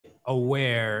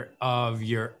aware of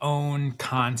your own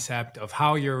concept of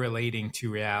how you're relating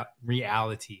to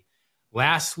reality.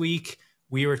 Last week,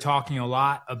 we were talking a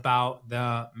lot about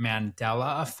the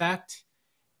Mandela effect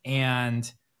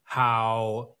and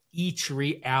how each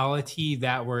reality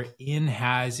that we're in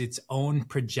has its own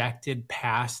projected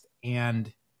past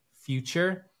and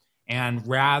future. And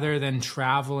rather than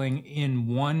traveling in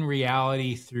one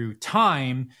reality through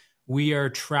time, we are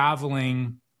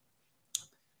traveling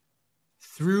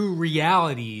through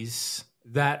realities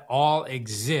that all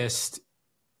exist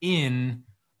in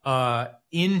an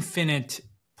infinite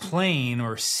plane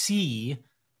or sea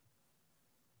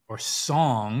or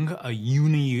song, a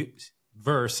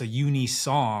universe, a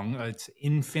uni-song. It's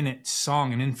infinite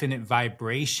song, an infinite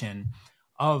vibration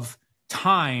of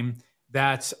time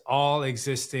that's all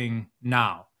existing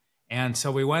now. And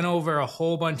so we went over a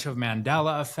whole bunch of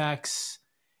Mandela effects.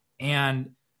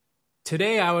 And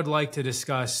today I would like to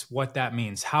discuss what that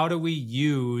means. How do we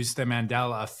use the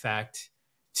Mandela effect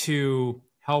to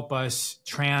help us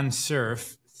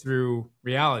transurf through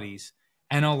realities?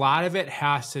 And a lot of it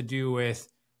has to do with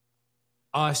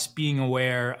us being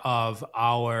aware of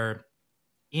our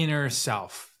inner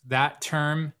self. That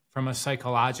term, from a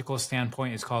psychological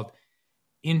standpoint, is called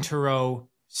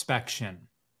introspection.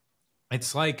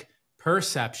 It's like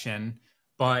perception,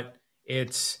 but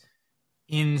it's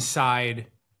inside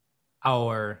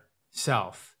our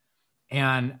self.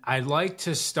 And I'd like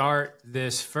to start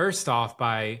this first off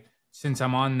by, since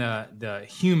I'm on the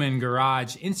Human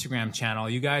Garage Instagram channel,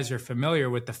 you guys are familiar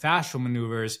with the fascial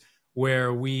maneuvers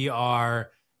where we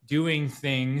are doing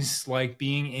things like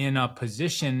being in a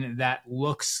position that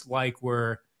looks like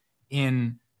we're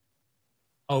in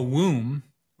a womb,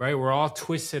 right? We're all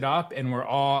twisted up and we're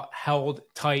all held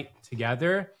tight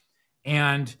together.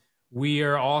 And we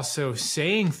are also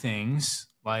saying things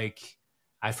like,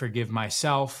 I forgive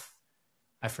myself,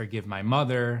 I forgive my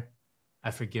mother,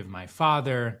 I forgive my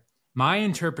father. My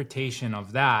interpretation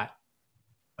of that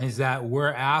is that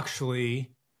we're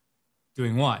actually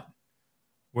doing what?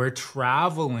 We're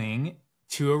traveling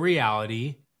to a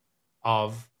reality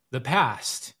of the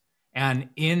past. And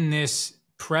in this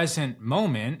present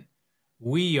moment,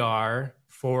 we are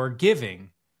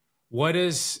forgiving. What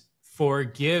does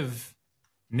forgiveness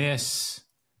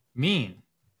mean?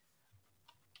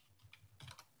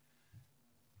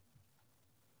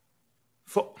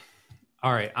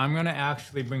 All right, I'm going to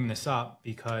actually bring this up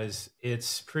because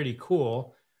it's pretty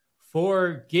cool.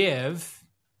 Forgive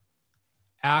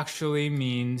actually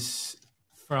means,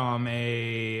 from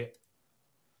a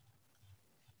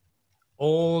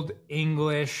Old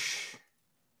English,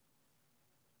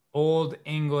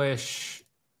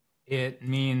 it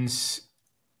means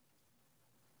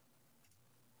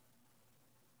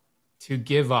to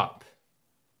give up,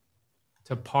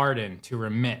 to pardon, to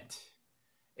remit.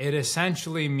 It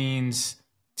essentially means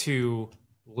to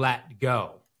let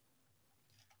go,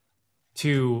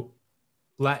 to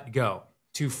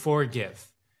forgive.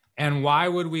 And why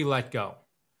would we let go?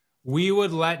 We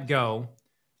would let go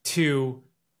to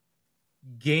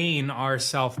gain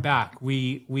ourselves back.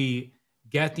 We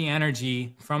get the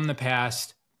energy from the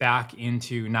past back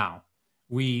into now.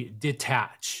 We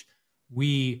detach.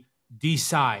 We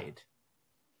decide.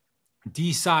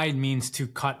 Decide means to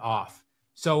cut off.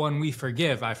 So when we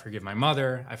forgive, I forgive my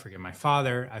mother, I forgive my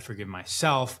father, I forgive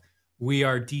myself, we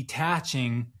are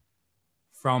detaching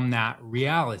from that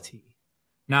reality.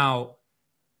 Now,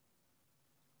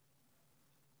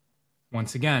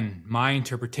 once again, my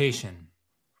interpretation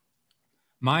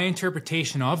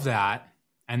of that,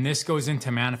 and this goes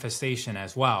into manifestation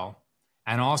as well,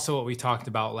 and also what we talked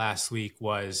about last week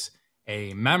was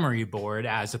a memory board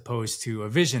as opposed to a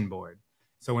vision board.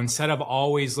 So instead of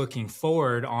always looking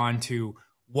forward onto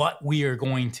what we are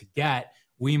going to get,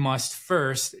 we must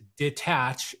first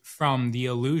detach from the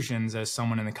illusions, as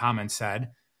someone in the comments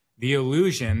said, the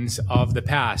illusions of the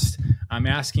past. I'm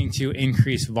asking to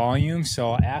increase volume,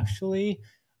 so actually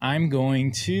I'm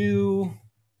going to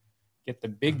get the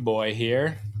big boy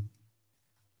here.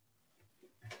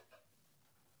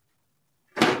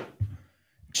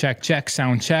 Check, check,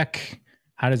 sound check.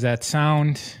 How does that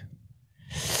sound?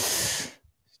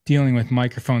 Dealing with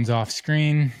microphones off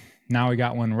screen. Now we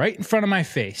got one right in front of my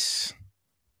face.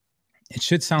 It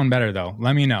should sound better though.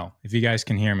 Let me know if you guys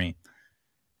can hear me.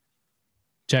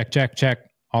 Check, check, check.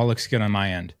 All looks good on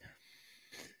my end.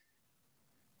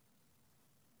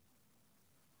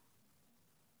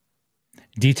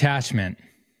 Detachment.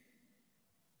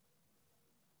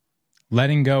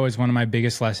 Letting go is one of my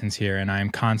biggest lessons here, and I am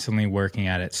constantly working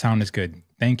at it. Sound is good.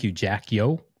 Thank you,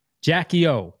 Jackie-O.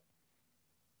 Jackie-O.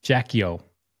 Jackie-O.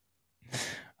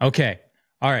 Okay.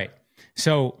 All right.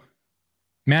 So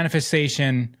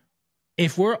manifestation,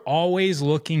 if we're always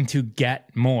looking to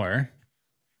get more,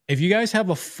 if you guys have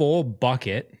a full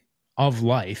bucket of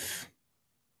life,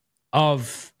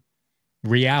 of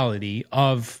reality,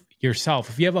 of yourself,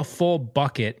 if you have a full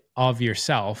bucket of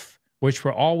yourself, which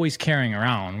we're always carrying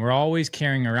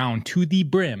around to the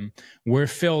brim, we're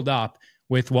filled up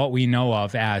with what we know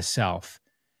of as self.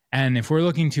 And if we're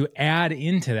looking to add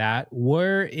into that,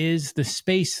 where is the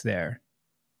space there?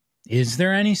 Is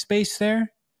there any space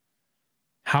there?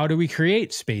 How do we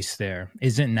create space there?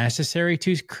 Is it necessary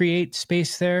to create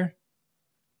space there?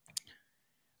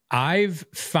 I've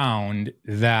found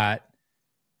that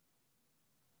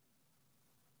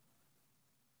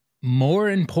more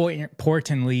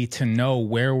importantly, to know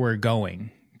where we're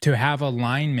going, to have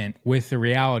alignment with the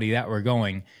reality that we're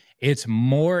going, it's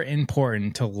more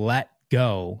important to let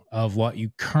go of what you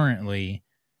currently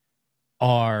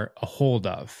are a hold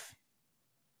of.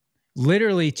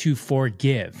 Literally to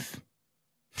forgive.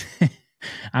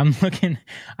 I'm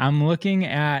looking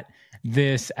at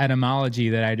this etymology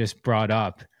that I just brought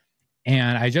up,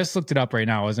 and I just looked it up right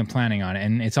now. I wasn't planning on it,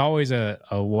 and it's always a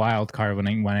wild card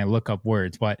when I look up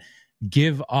words. But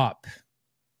give up.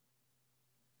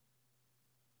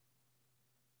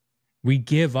 We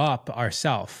give up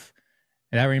ourself.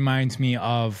 That reminds me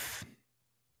of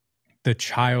the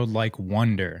childlike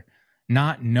wonder,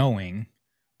 not knowing,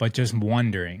 but just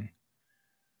wondering.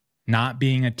 Not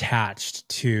being attached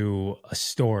to a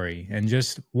story and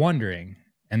just wondering.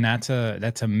 And that's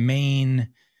a main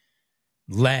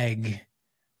leg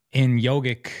in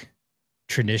yogic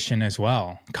tradition as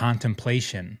well,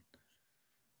 contemplation.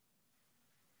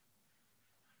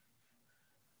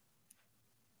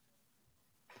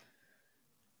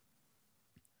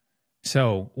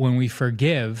 So when we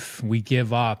forgive, we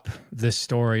give up the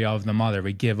story of the mother,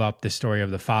 we give up the story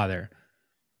of the father.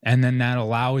 And then that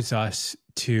allows us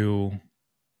to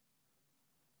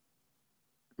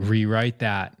rewrite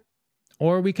that.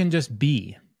 Or we can just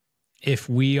be. If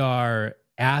we are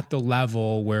at the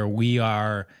level where we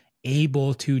are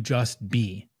able to just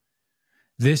be.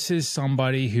 This is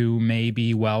somebody who may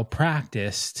be well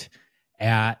practiced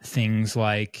at things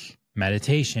like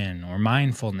meditation or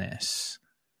mindfulness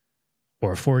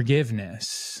or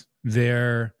forgiveness.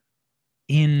 They're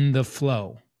in the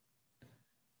flow.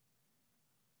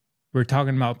 We're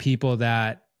talking about people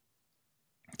that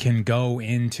can go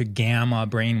into gamma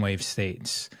brainwave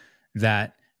states,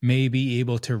 that may be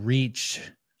able to reach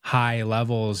high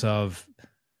levels of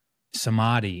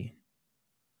samadhi.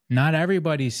 Not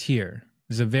everybody's here.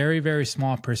 There's a very, very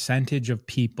small percentage of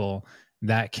people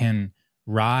that can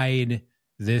ride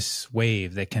this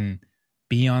wave, that can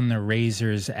be on the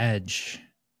razor's edge.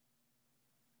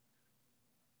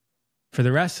 For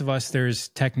the rest of us, there's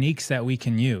techniques that we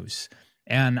can use.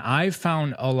 And I've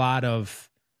found a lot of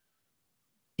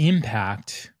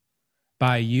impact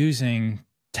by using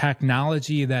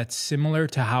technology that's similar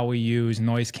to how we use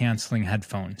noise-canceling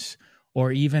headphones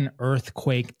or even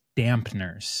earthquake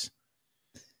dampeners.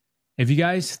 If you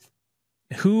guys,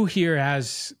 who here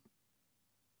has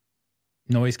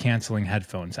noise-canceling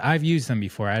headphones? I've used them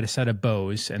before. I had a set of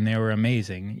Bose, and they were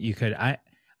amazing.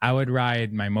 I would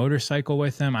ride my motorcycle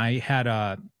with them. I had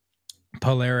a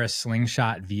Polaris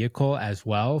slingshot vehicle as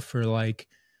well for like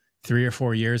 3 or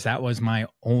 4 years. That was my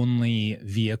only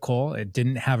vehicle. It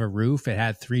didn't have a roof. It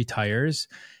had 3 tires.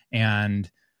 And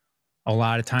a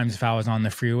lot of times if I was on the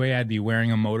freeway, I'd be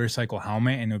wearing a motorcycle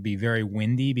helmet, and it would be very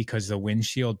windy because the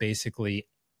windshield basically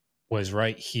was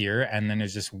right here. And then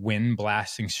there's just wind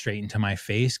blasting straight into my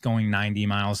face going 90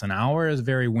 miles an hour. It was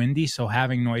very windy. So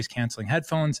having noise canceling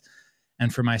headphones,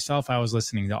 and for myself, I was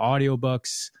listening to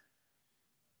audiobooks.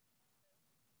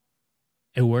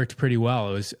 It worked pretty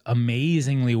well. It was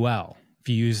amazingly well if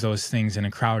you use those things in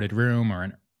a crowded room or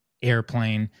an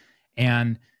airplane.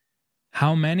 And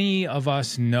how many of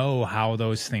us know how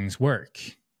those things work?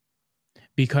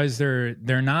 Because they're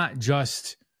not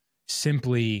just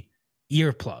simply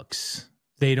earplugs.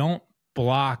 They don't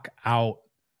block out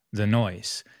the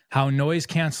noise. How noise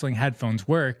canceling headphones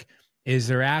work is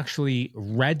they're actually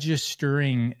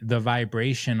registering the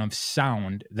vibration of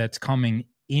sound that's coming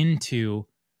into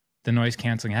the noise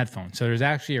canceling headphone. So there's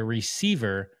actually a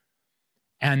receiver,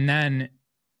 and then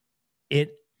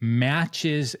it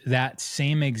matches that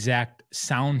same exact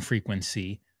sound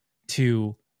frequency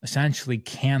to essentially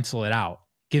cancel it out.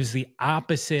 Gives the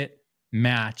opposite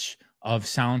match of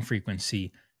sound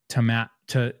frequency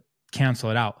to cancel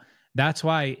it out. That's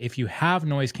why if you have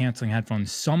noise canceling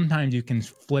headphones, sometimes you can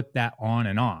flip that on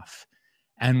and off.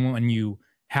 And when you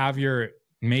have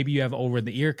maybe you have over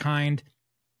the ear kind,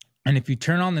 and if you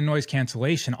turn on the noise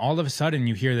cancellation, all of a sudden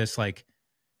you hear this like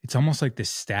it's almost like this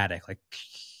static, like,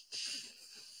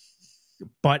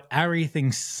 but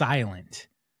everything's silent.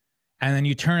 And then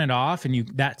you turn it off and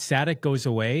that static goes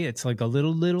away. It's like a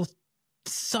little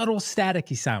subtle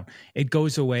staticky sound. It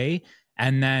goes away.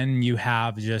 And then you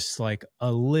have just like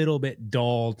a little bit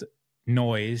dulled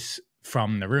noise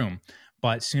from the room.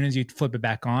 But as soon as you flip it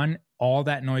back on, all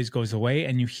that noise goes away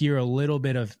and you hear a little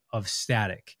bit of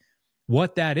static.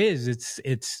 What that is,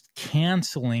 it's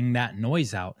canceling that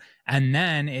noise out. And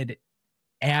then it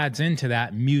adds into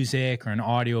that music or an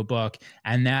audiobook,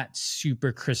 and that's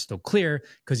super crystal clear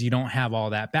because you don't have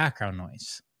all that background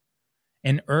noise.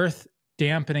 And earth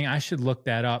dampening, I should look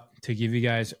that up to give you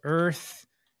guys earth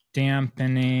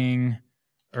dampening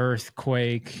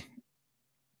earthquake.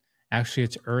 Actually,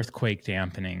 it's earthquake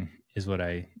dampening is what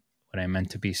I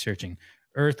meant to be searching.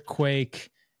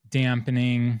 Earthquake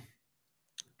dampening.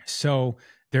 So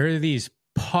there are these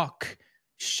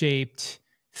puck-shaped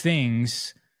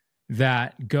things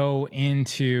that go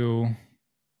into,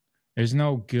 there's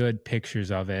no good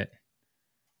pictures of it.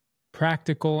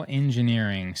 Practical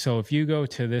engineering. So if you go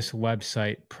to this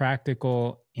website,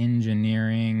 practical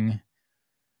engineering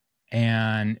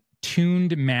and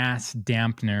tuned mass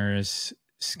dampeners,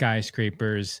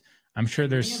 skyscrapers, I'm sure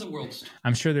there's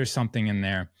something in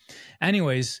there.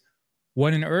 Anyways,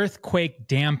 what an earthquake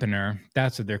dampener,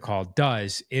 that's what they're called,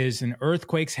 does is an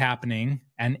earthquake's happening,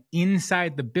 and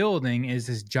inside the building is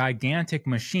this gigantic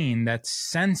machine that's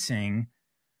sensing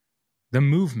the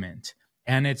movement,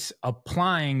 and it's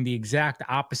applying the exact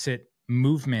opposite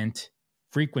movement,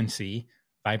 frequency,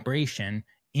 vibration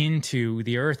into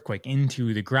the earthquake,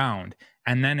 into the ground,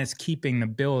 and then it's keeping the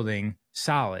building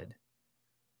solid.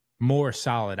 More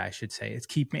solid, I should say. It's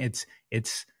keeping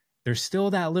it's there's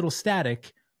still that little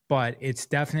static, but it's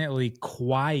definitely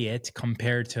quiet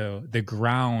compared to the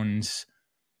ground's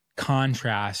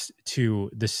contrast to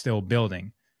the still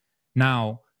building.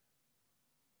 Now,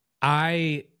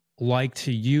 I like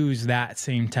to use that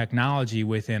same technology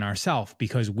within ourselves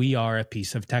because we are a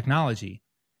piece of technology,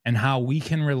 and how we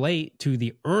can relate to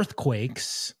the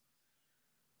earthquakes,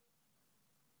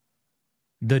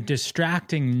 the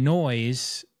distracting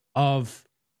noise of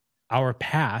our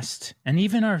past, and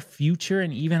even our future,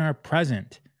 and even our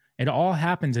present. It all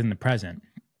happens in the present.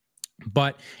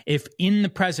 But if in the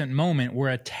present moment we're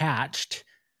attached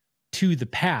to the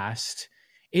past,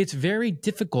 it's very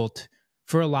difficult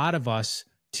for a lot of us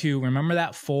to remember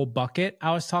that full bucket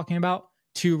I was talking about,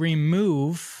 to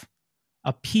remove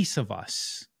a piece of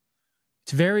us.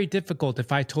 It's very difficult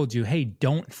if I told you, hey,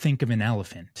 don't think of an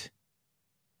elephant.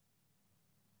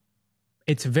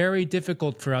 It's very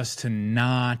difficult for us to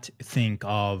not think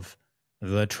of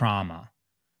the trauma,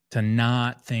 to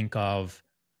not think of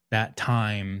that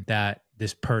time that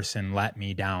this person let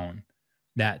me down,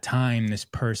 that time this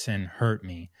person hurt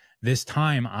me, this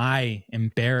time I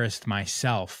embarrassed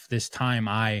myself, this time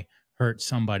I hurt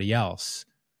somebody else.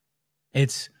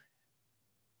 It's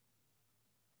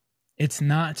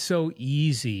not so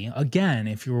easy. Again,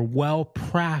 if you're well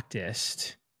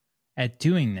practiced at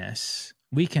doing this,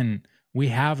 we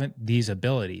have these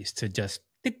abilities to just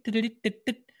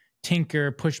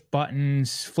tinker, push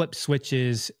buttons, flip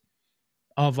switches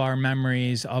of our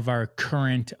memories, of our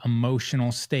current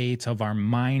emotional states, of our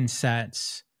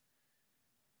mindsets.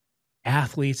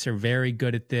 Athletes are very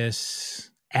good at this.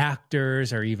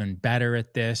 Actors are even better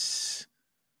at this.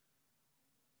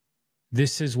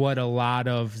 This is what a lot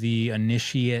of the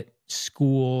initiate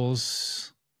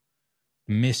schools,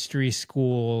 mystery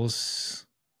schools,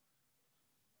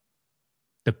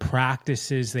 the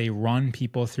practices they run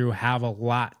people through have a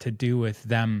lot to do with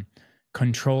them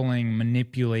controlling,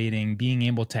 manipulating, being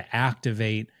able to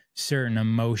activate certain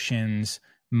emotions,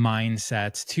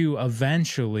 mindsets to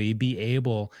eventually be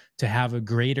able to have a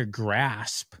greater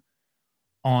grasp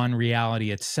on reality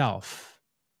itself,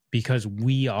 because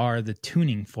we are the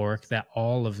tuning fork that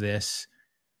all of this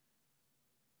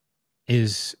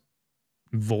is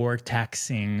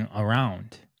vortexing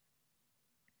around.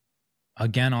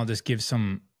 Again, I'll just give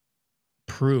some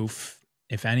proof.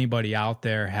 If anybody out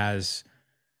there has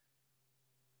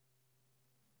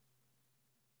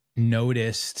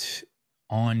noticed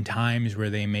on times where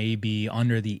they may be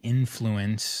under the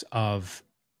influence of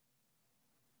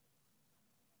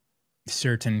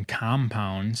certain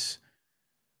compounds,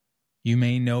 you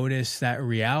may notice that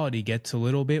reality gets a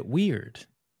little bit weird.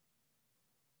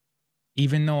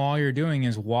 Even though all you're doing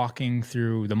is walking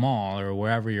through the mall or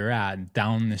wherever you're at,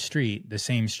 down the street, the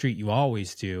same street you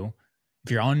always do,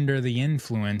 if you're under the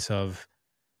influence of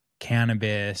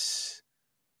cannabis,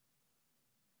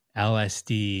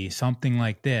 LSD, something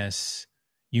like this,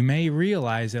 you may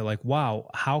realize that, like, wow,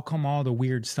 how come all the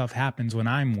weird stuff happens when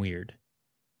I'm weird?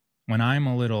 when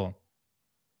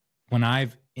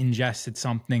I've ingested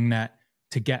something that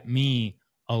to get me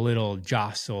a little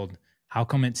jostled, how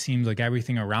come it seems like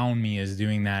everything around me is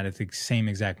doing that at the same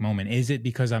exact moment? Is it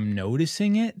because I'm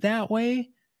noticing it that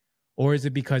way? Or is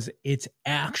it because it's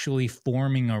actually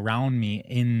forming around me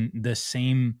in the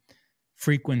same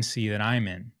frequency that I'm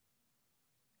in?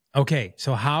 Okay,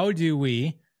 so how do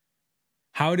we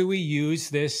use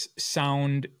this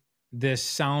sound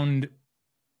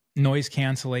noise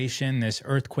cancellation, this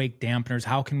earthquake dampeners?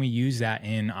 How can we use that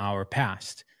in our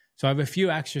past? So I have a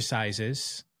few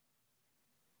exercises.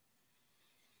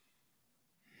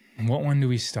 What one do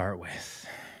we start with?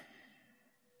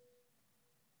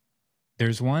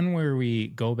 There's one where we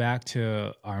go back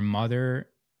to our mother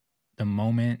the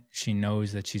moment she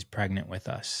knows that she's pregnant with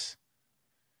us.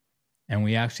 And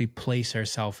we actually place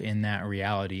ourselves in that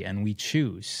reality and we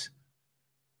choose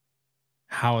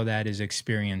how that is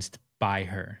experienced by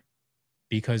her.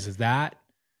 Because that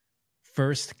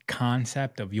first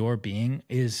concept of your being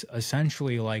is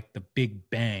essentially like the big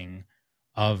bang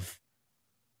of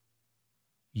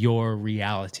your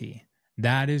reality.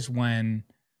 That is when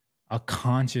a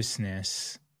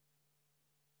consciousness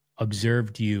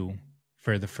observed you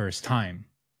for the first time.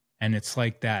 And it's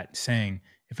like that saying,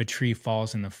 if a tree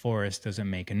falls in the forest, does it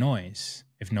make a noise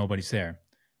if nobody's there?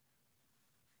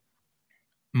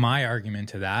 My argument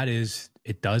to that is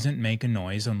it doesn't make a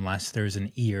noise unless there's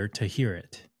an ear to hear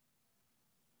it.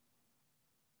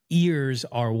 Ears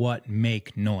are what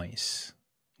make noise.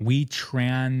 We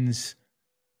translate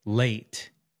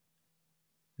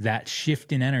that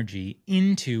shift in energy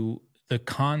into the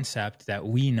concept that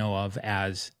we know of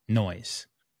as noise,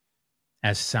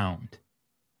 as sound.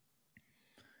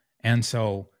 And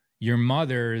so your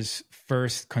mother's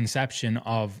first conception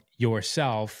of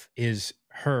yourself is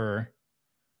her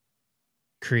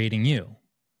creating you.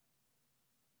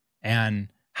 And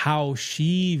how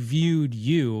she viewed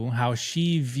you, how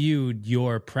she viewed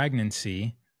your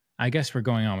pregnancy, I guess we're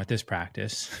going on with this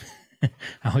practice.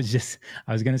 I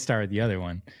was going to start with the other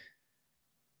one.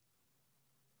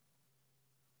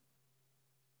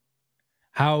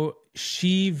 How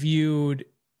she viewed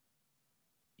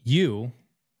you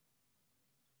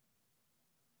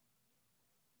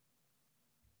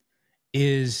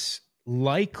is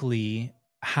likely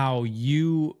how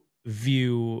you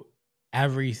view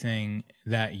everything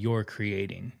that you're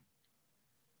creating.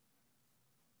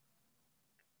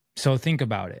 So think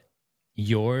about it.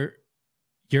 Your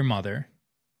mother,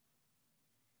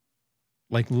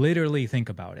 like literally think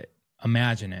about it.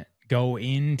 Imagine it. Go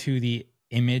into the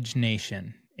image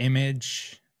nation.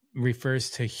 Image refers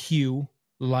to hue,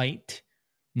 light.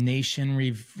 Nation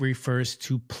refers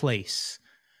to place.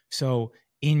 So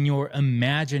in your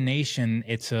imagination,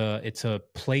 it's a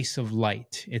place of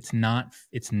light. It's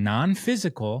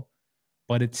non-physical,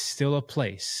 but it's still a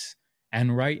place.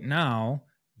 And right now,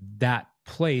 that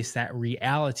place, that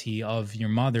reality of your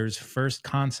mother's first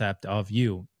concept of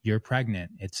you're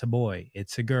pregnant, it's a boy,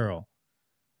 it's a girl.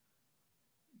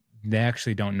 They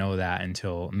actually don't know that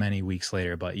until many weeks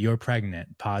later, but you're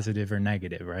pregnant, positive or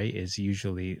negative, right? Is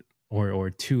usually,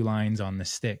 or 2 lines on the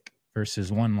stick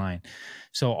versus 1 line.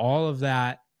 So all of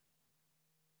that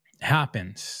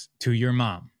happens to your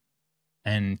mom,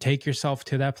 and take yourself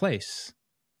to that place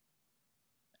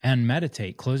and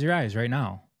meditate. Close your eyes right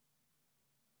now.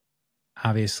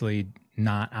 Obviously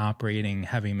not operating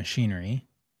heavy machinery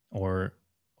or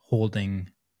holding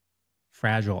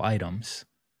fragile items.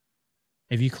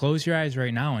 If you close your eyes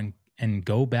right now and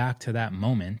go back to that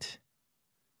moment,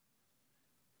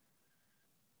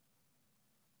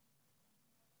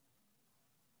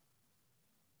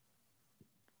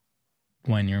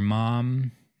 when your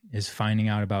mom is finding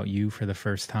out about you for the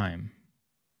first time,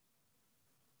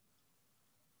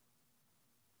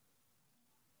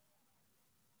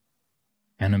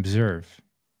 and observe.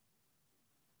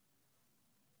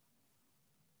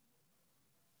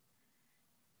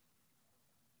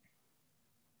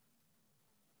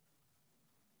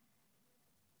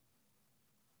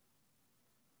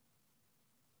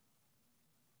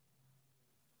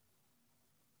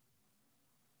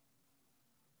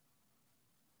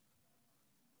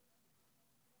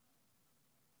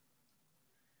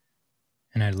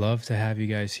 And I'd love to have you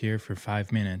guys here for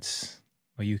 5 minutes,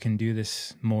 but you can do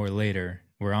this more later.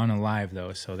 We're on a live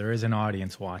though, so there is an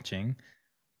audience watching,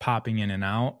 popping in and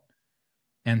out.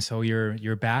 And so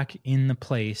you're back in the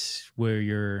place where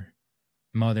your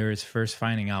mother is first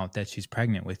finding out that she's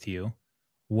pregnant with you.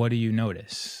 What do you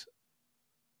notice?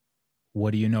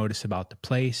 What do you notice about the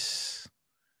place?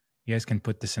 You guys can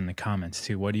put this in the comments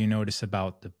too. What do you notice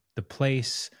about the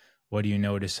place? What do you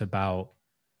notice about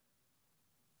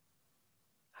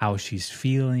how she's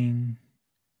feeling,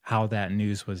 how that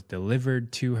news was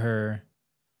delivered to her.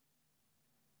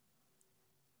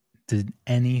 Did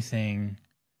anything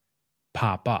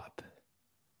pop up?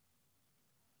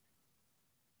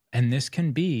 And this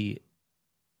can be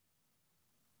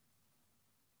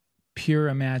pure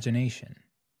imagination.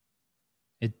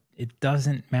 It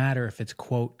doesn't matter if it's,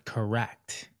 quote,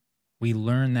 correct. We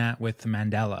learn that with the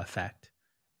Mandela effect.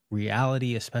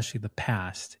 Reality, especially the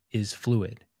past, is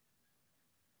fluid.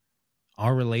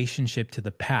 Our relationship to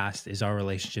the past is our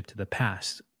relationship to the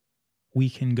past. We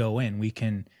can go in, we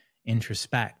can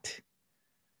introspect,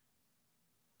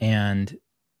 and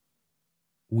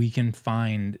we can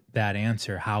find that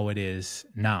answer how it is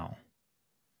now.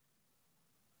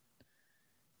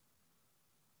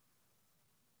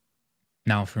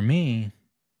 Now, for me,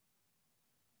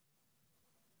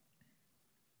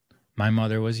 my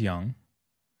mother was young.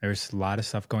 There's a lot of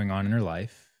stuff going on in her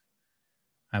life.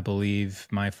 I believe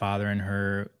my father and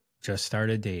her just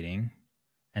started dating,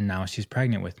 and now she's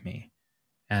pregnant with me.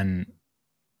 And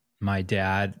my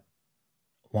dad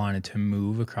wanted to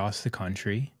move across the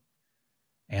country,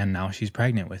 and now she's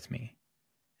pregnant with me.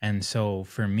 And so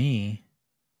for me,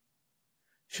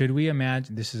 should we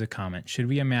imagine, this is a comment, should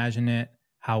we imagine it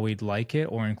how we'd like it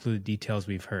or include details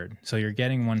we've heard? So you're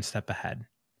getting one step ahead.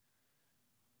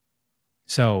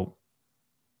 So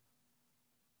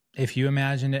if you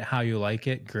imagine it how you like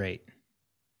it, great.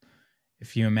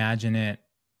 If you imagine it,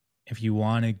 if you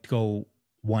want to go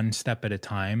one step at a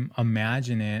time,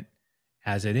 imagine it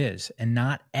as it is. And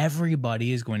not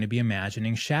everybody is going to be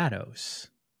imagining shadows.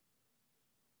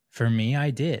 For me,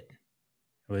 I did.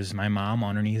 It was my mom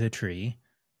underneath a tree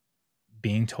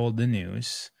being told the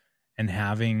news and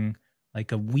having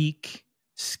like a weak,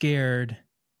 scared,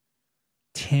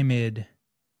 timid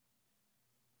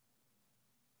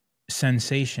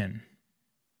sensation.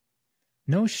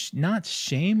 No, not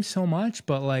shame so much,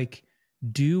 but like,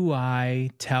 do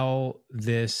I tell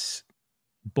this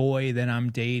boy that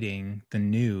I'm dating the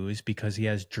news because he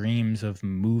has dreams of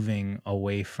moving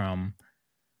away from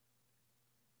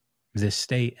this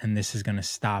state and this is going to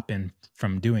stop him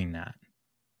from doing that?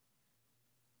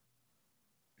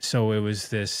 So it was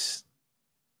this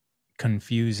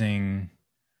confusing,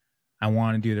 I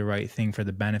want to do the right thing for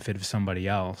the benefit of somebody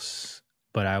else,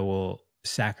 but I will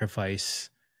sacrifice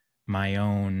my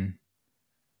own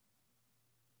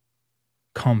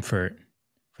comfort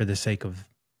for the sake of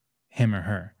him or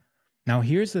her. Now,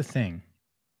 here's the thing,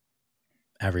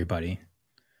 everybody.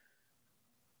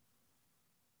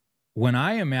 When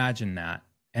I imagine that,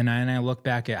 and I look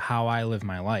back at how I live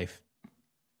my life,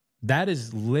 that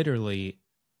is literally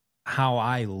how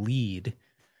I lead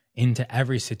into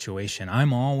every situation.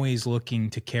 I'm always looking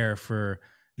to care for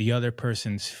the other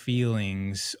person's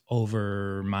feelings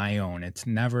over my own. It's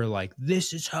never like,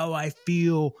 this is how I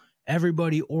feel,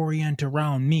 everybody orient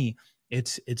around me.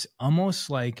 It's almost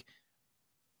like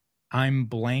I'm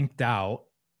blanked out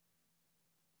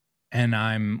and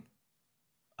I'm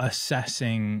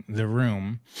assessing the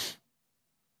room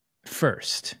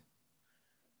first.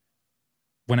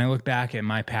 When I look back at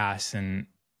my past and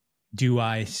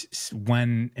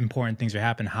when important things are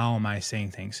happening, how am I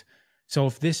saying things? So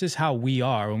if this is how we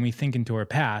are when we think into our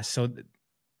past, so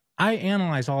I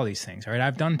analyze all these things, right?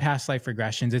 I've done past life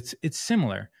regressions. It's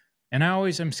similar. And I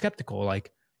always am skeptical.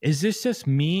 Like, is this just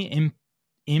me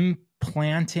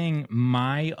implanting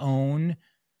my own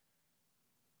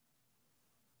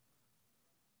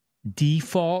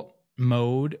default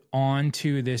mode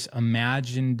onto this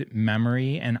imagined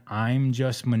memory, and I'm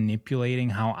just manipulating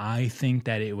how I think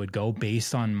that it would go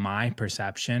based on my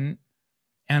perception?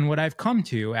 And what I've come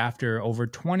to after over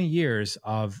 20 years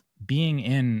of being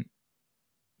in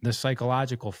the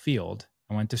psychological field,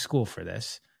 I went to school for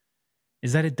this,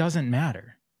 is that it doesn't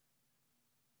matter.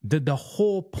 The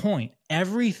whole point,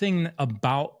 everything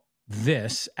about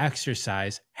this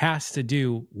exercise has to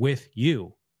do with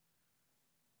you.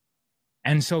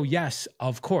 And so, yes,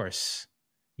 of course,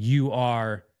 you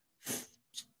are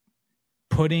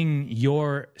putting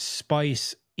your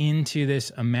spice into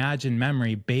this imagined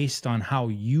memory based on how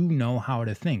you know how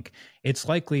to think. It's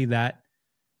likely that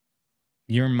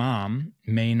your mom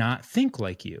may not think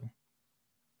like you.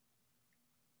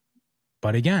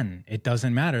 But again, it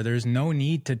doesn't matter. There's no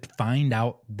need to find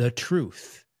out the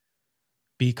truth,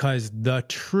 because the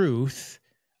truth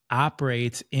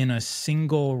operates in a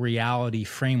single reality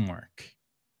framework.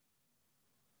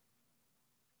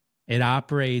 It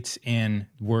operates in,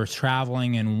 we're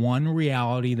traveling in one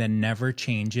reality that never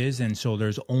changes, and so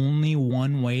there's only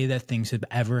one way that things have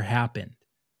ever happened.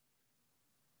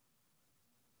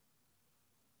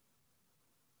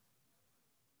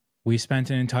 We spent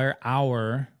an entire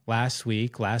hour last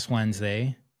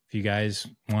Wednesday. If you guys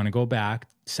want to go back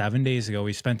 7 days ago,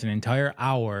 we spent an entire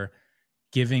hour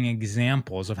giving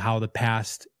examples of how the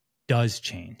past does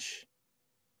change.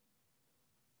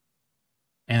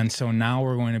 And so now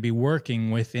we're going to be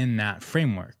working within that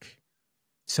framework.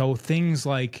 So things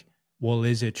like, well,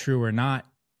 is it true or not,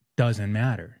 doesn't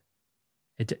matter.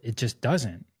 It just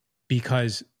doesn't,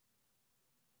 because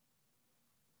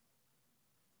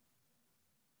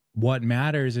what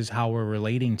matters is how we're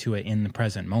relating to it in the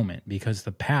present moment, because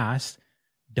the past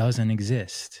doesn't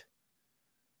exist.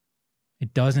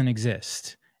 It doesn't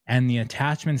exist. And the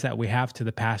attachments that we have to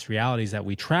the past realities that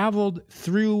we traveled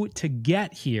through to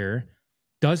get here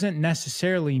doesn't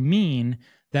necessarily mean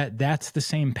that that's the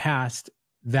same past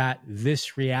that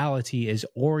this reality is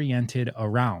oriented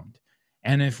around.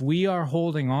 And if we are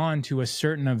holding on to a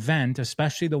certain event,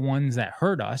 especially the ones that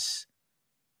hurt us,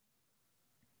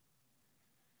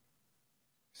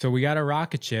 so we got a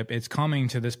rocket ship, it's coming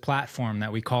to this platform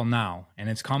that we call now, and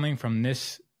it's coming from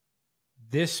this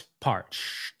part.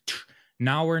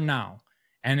 Now we're now.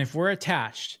 And if we're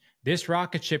attached, this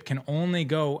rocket ship can only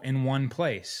go in one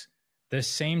place, the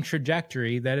same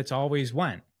trajectory that it's always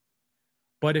went.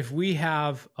 But if we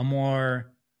have a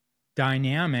more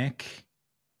dynamic,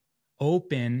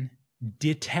 open,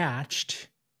 detached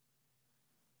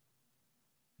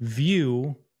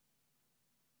view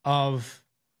of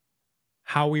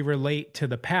how we relate to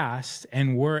the past,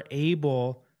 and we're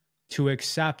able to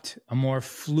accept a more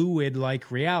fluid-like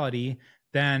reality,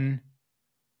 then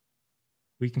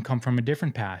we can come from a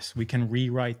different past. We can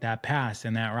rewrite that past,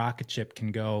 and that rocket ship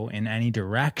can go in any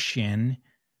direction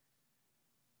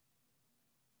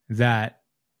that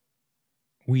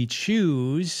we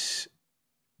choose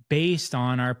based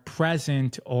on our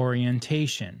present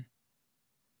orientation.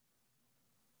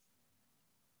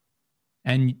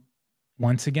 And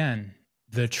once again,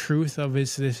 the truth of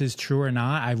this is true or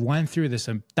not, I've went through this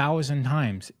 1,000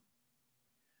 times.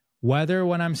 Whether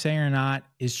what I'm saying or not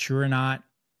is true or not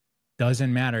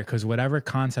doesn't matter, because whatever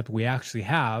concept we actually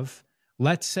have,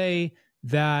 let's say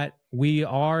that we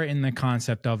are in the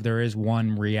concept of there is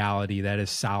one reality that is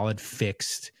solid,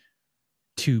 fixed,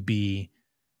 to be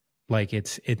like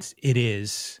it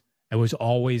is. It was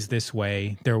always this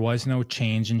way. There was no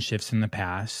change and shifts in the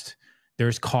past.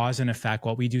 There's cause and effect.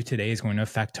 What we do today is going to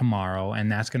affect tomorrow,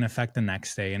 and that's going to affect the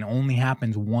next day, and it only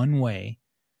happens one way.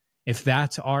 If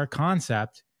that's our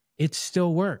concept, it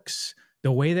still works.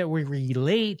 The way that we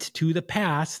relate to the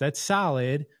past, that's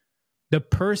solid. The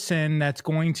person that's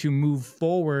going to move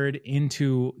forward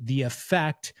into the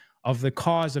effect of the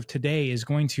cause of today is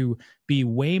going to be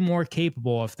way more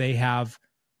capable if they have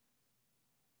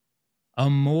a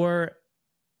more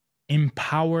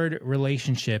empowered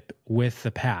relationship with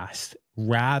the past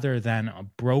rather than a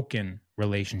broken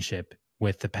relationship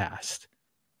with the past.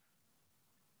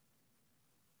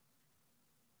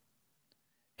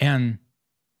 And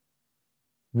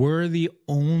we're the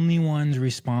only ones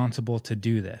responsible to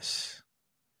do this.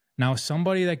 Now,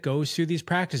 somebody that goes through these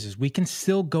practices, we can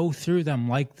still go through them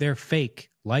like they're fake,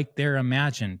 like they're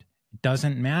imagined. It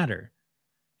doesn't matter.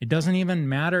 It doesn't even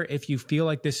matter if you feel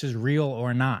like this is real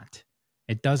or not.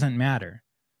 It doesn't matter.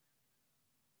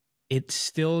 It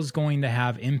still is going to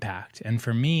have impact. And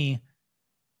for me,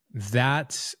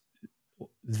 that's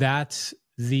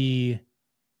the...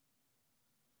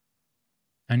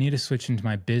 I need to switch into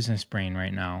my business brain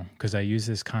right now because I use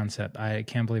this concept. I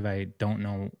can't believe I don't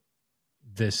know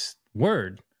this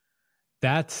word.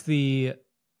 That's the...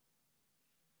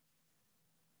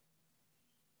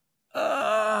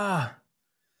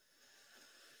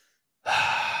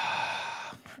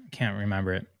 can't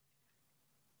remember it.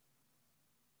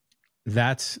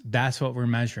 That's what we're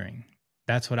measuring.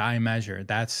 That's what I measure.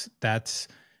 That's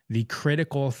the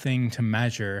critical thing to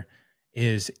measure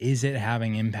is it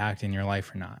having impact in your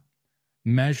life or not?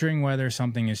 Measuring whether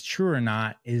something is true or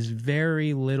not is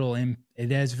very little.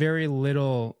 It has very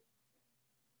little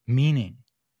meaning.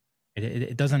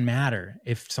 It doesn't matter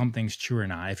if something's true or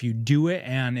not. If you do it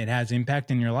and it has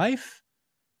impact in your life,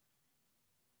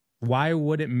 why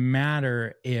would it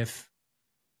matter if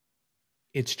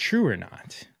it's true or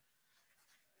not?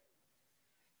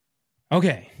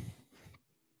 Okay.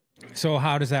 So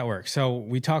how does that work? So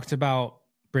we talked about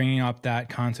bringing up that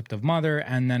concept of mother,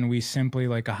 and then we simply,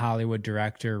 like a Hollywood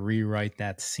director, rewrite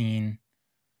that scene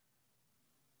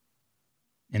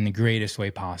in the greatest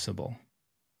way possible.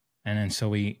 And then so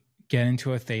we get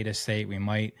into a theta state. We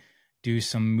might do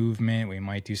some movement. We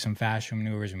might do some fascial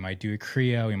maneuvers. We might do a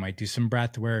Kriya. We might do some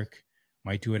breath work.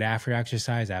 Might do it after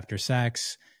exercise, after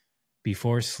sex,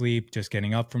 before sleep, just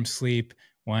getting up from sleep,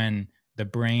 when the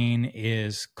brain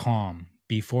is calm,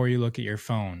 before you look at your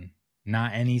phone,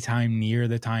 not anytime near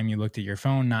the time you looked at your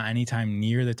phone, not anytime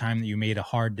near the time that you made a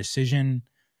hard decision,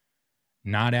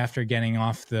 not after getting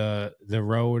off the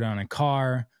road on a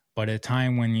car, but a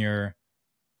time when you're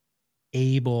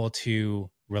able to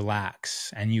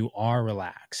relax and you are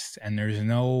relaxed and there's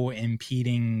no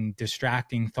impeding,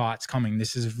 distracting thoughts coming.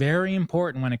 This is very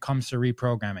important when it comes to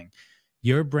reprogramming.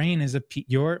 Your brain is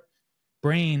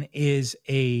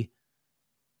a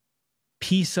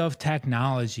piece of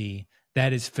technology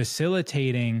that is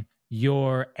facilitating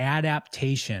your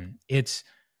adaptation. It's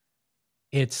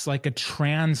like a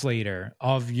translator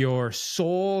of your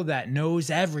soul that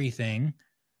knows everything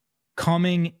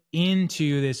coming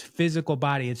into this physical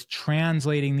body. It's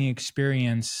translating the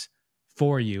experience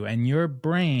for you. And your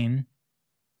brain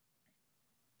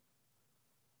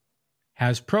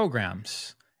has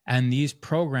programs, and these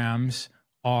programs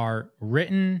are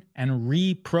written and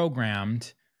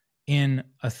reprogrammed in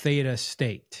a theta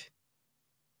state.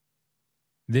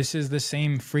 This is the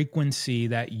same frequency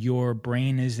that your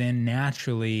brain is in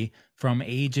naturally from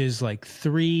ages like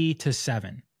 3 to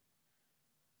 7.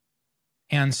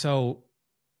 And so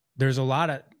there's a lot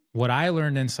of what I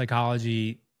learned in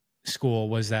psychology school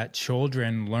was that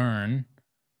children learn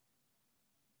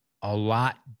a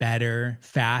lot better,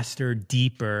 faster,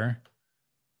 deeper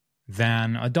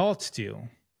than adults do.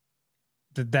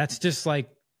 That's just like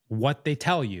what they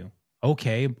tell you.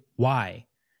 Okay, why?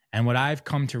 And what I've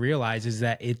come to realize is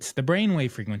that it's the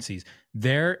brainwave frequencies.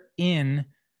 Their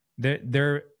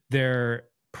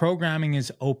programming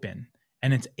is open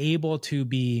and it's able to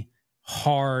be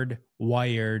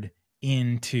hardwired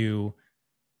into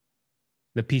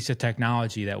the piece of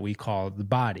technology that we call the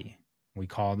body. We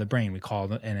call the brain. We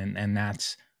call it, and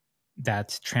that's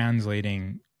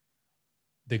translating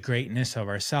the greatness of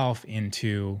ourself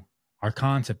into our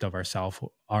concept of ourself,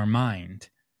 our mind.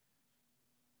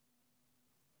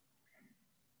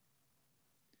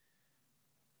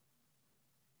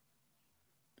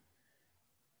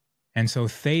 And so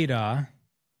theta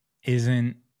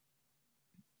isn't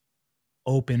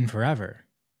open forever.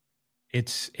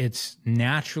 It's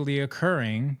naturally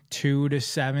occurring 2 to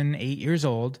 7, 8 years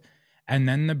old. And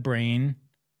then the brain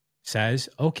says,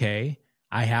 okay,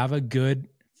 I have a good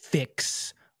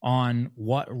fix on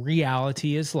what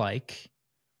reality is like.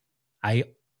 I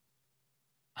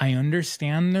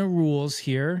understand the rules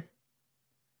here,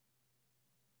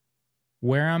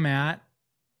 where I'm at,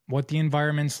 what the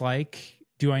environment's like.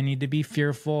 Do I need to be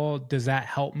fearful? Does that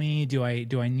help me? Do I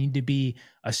need to be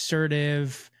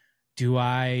assertive? Do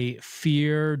I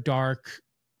fear dark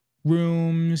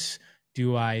rooms?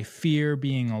 Do I fear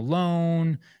being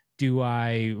alone? Do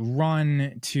I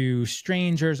run to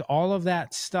strangers? All of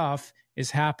that stuff is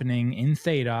happening in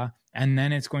theta, and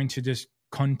then it's going to just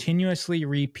continuously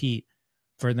repeat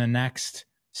for the next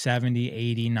 70,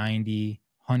 80, 90,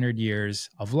 100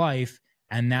 years of life,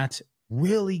 and that's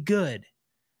really good.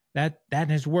 That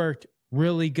has worked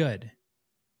really good.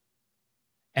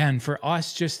 And for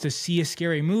us just to see a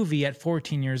scary movie at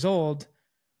 14 years old,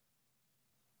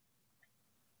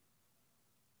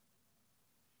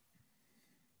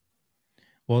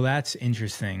 well, that's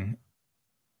interesting.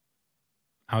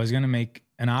 I was going to make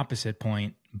an opposite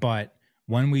point, but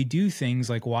when we do things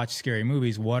like watch scary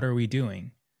movies, what are we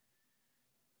doing?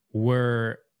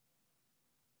 We're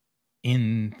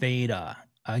in theta.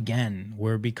 Again,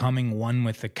 we're becoming one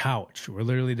with the couch. We're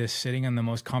literally just sitting on the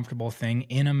most comfortable thing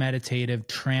in a meditative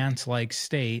trance-like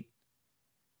state.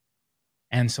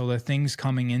 And so the things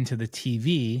coming into the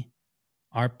TV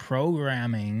are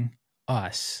programming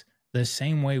us the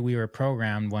same way we were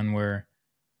programmed when we're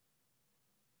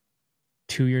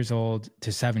 2 years old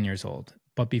to 7 years old.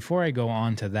 But before I go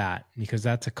on to that, because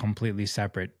that's a completely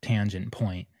separate tangent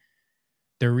point,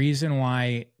 the reason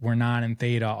why we're not in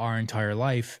theta our entire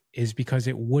life is because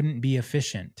it wouldn't be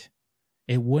efficient.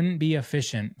 It wouldn't be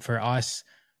efficient for us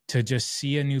to just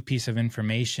see a new piece of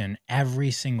information every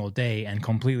single day and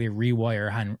completely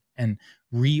rewire and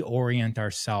reorient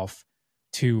ourselves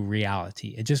to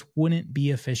reality. It just wouldn't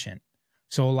be efficient.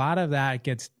 So a lot of that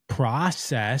gets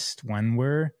processed when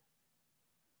we're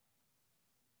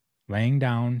laying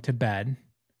down to bed.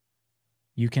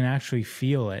 You can actually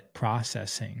feel it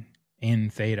processing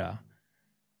in theta.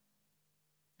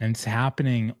 And it's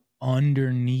happening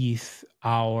underneath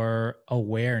our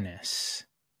awareness.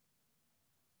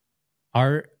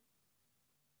 Our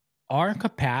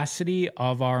capacity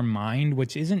of our mind,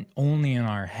 which isn't only in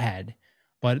our head,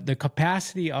 but the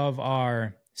capacity of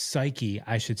our psyche,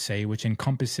 I should say, which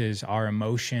encompasses our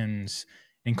emotions,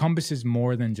 encompasses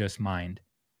more than just mind.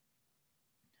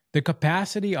 The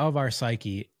capacity of our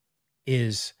psyche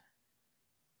is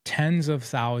tens of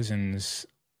thousands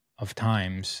of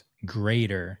times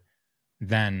greater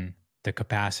than the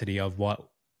capacity of what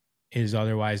is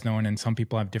otherwise known. And some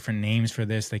people have different names for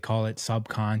this. They call it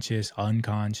subconscious,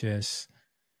 unconscious.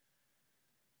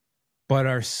 But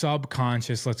our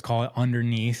subconscious, let's call it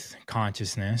underneath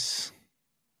consciousness,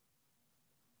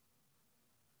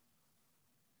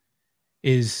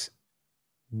 is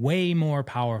way more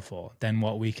powerful than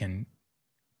what we can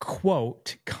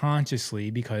quote consciously,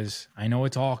 because I know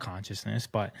it's all consciousness,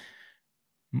 but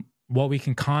what we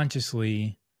can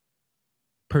consciously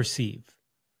perceive.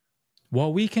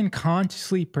 What we can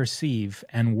consciously perceive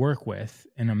and work with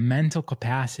in a mental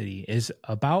capacity is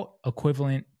about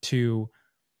equivalent to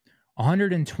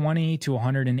 120 to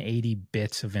 180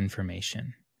 bits of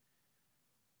information.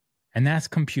 And that's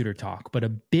computer talk, but a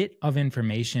bit of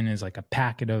information is like a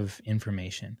packet of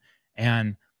information.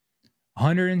 And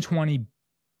 120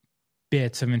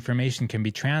 bits of information can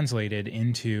be translated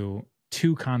into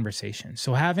 2 conversations.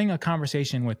 So having a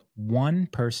conversation with one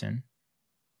person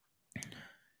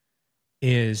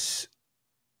is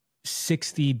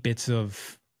 60 bits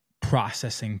of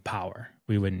processing power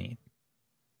we would need.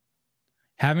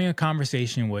 Having a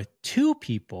conversation with 2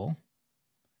 people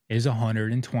is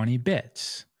 120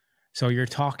 bits. So you're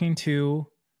talking to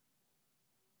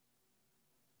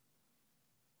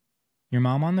your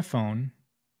mom on the phone,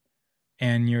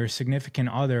 and your significant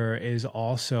other is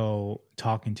also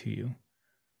talking to you.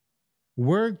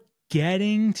 We're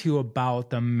getting to about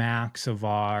the max of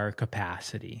our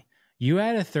capacity. You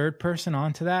add a third person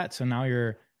onto that, so now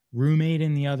your roommate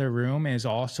in the other room is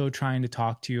also trying to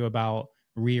talk to you about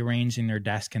rearranging their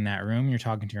desk in that room. You're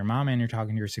talking to your mom and you're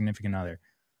talking to your significant other.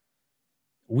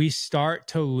 We start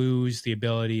to lose the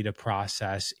ability to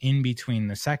process in between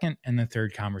the second and the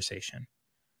third conversation.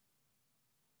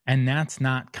 And that's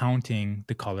not counting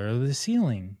the color of the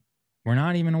ceiling. We're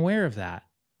not even aware of that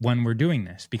when we're doing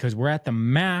this, because we're at the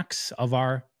max of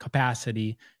our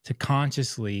capacity to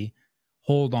consciously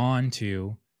hold on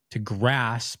to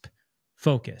grasp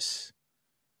focus.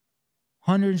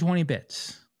 120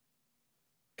 bits.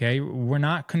 Okay, we're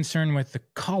not concerned with the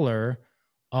color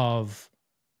of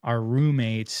our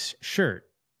roommate's shirt.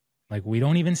 Like, we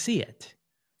don't even see it.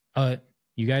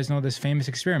 You guys know this famous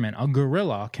experiment. A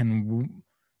gorilla can,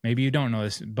 maybe you don't know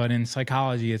this, but in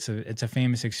psychology, it's a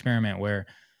famous experiment where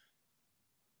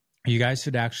you guys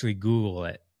should actually Google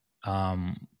it.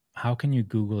 How can you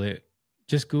Google it?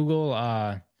 Just Google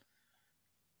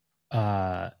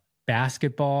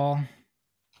basketball.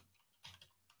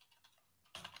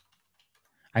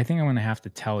 I think I'm going to have to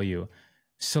tell you.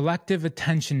 Selective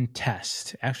attention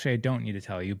test. Actually, I don't need to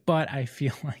tell you, but I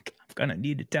feel like I'm going to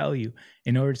need to tell you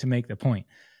in order to make the point.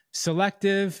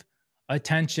 Selective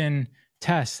attention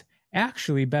test.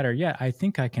 Actually, better yet, I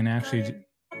think I can actually...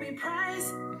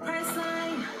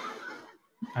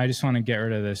 I just want to get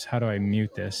rid of this. How do I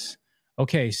mute this?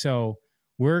 Okay, so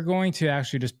we're going to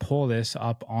actually just pull this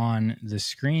up on the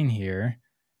screen here,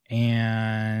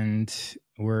 and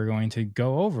we're going to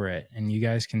go over it, and you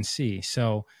guys can see.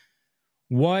 So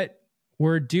what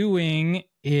we're doing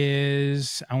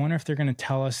is, I wonder if they're going to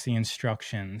tell us the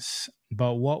instructions,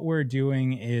 but what we're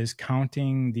doing is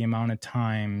counting the amount of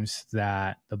times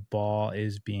that the ball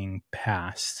is being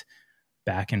passed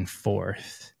back and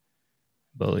forth,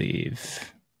 I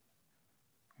believe.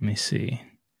 Let me see.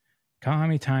 Count how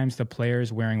many times the player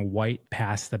is wearing white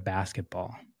pass the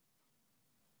basketball.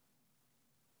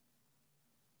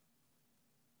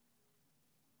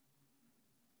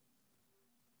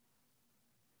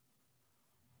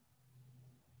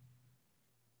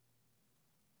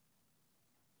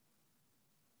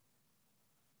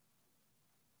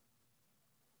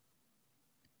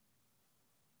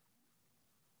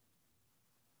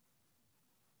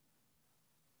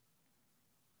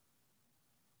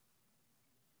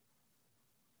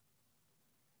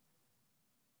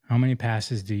 How many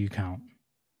passes do you count?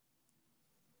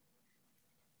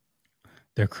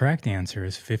 The correct answer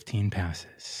is 15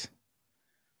 passes.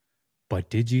 But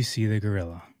did you see the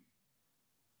gorilla?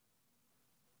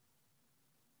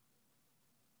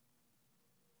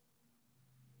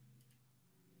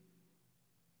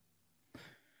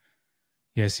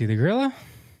 You guys see the gorilla?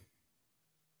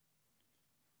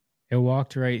 It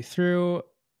walked right through.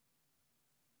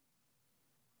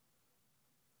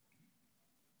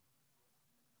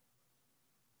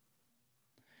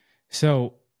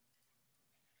 So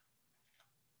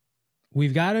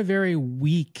we've got a very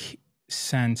weak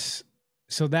sense.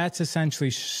 So that's essentially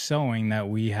showing that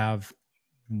we have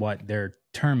what they're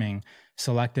terming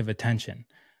selective attention.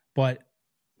 But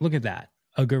look at that,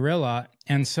 a gorilla.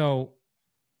 And so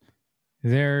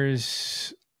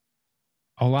there's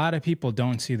a lot of people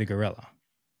don't see the gorilla.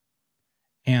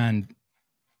 And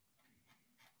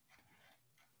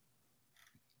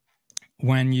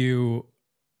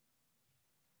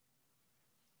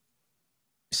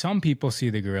some people see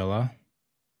the gorilla.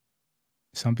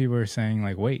 Some people are saying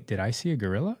like, wait, did I see a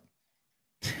gorilla?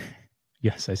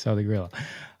 Yes, I saw the gorilla.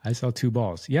 I saw two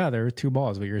balls. Yeah, there were two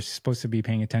balls, but you're supposed to be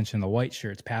paying attention to the white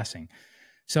shirts passing.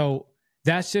 So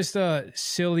that's just a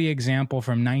silly example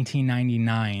from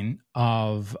 1999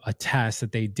 of a test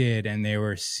that they did, and they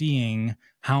were seeing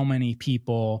how many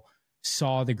people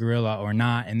saw the gorilla or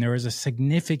not. And there was a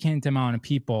significant amount of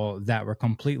people that were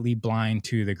completely blind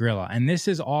to the gorilla. And this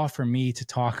is all for me to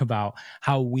talk about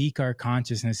how weak our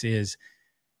consciousness is.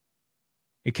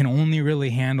 It can only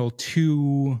really handle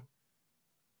two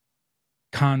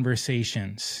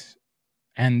conversations.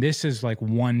 And this is like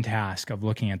one task of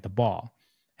looking at the ball.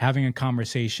 Having a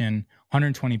conversation,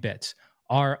 120 bits.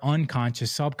 Our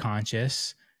unconscious,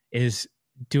 subconscious is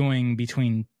doing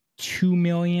between 2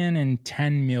 million and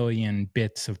 10 million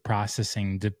bits of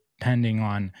processing, depending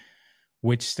on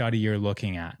which study you're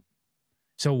looking at.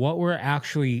 So what we're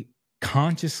actually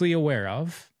consciously aware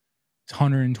of is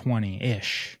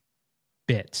 120-ish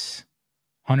bits,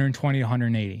 120 to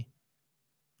 180.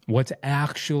 What's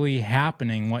actually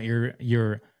happening, what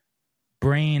your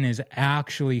brain is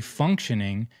actually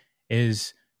functioning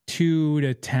is 2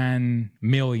 to 10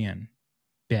 million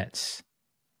bits.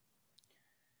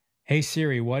 Hey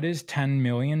Siri, what is 10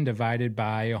 million divided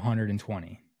by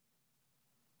 120?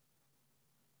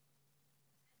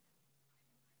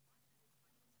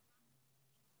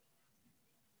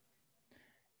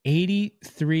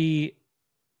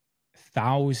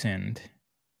 $83,000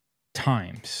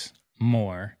 times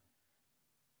more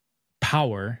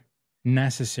power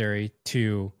necessary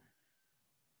to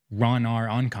run our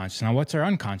unconscious. Now, what's our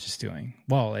unconscious doing?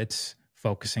 Well, it's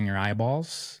focusing your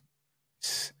eyeballs.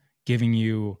 It's giving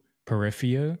you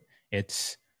periphery.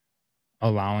 It's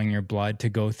allowing your blood to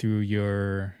go through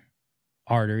your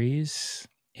arteries.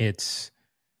 It's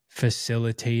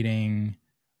facilitating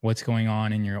what's going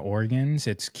on in your organs.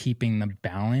 It's keeping the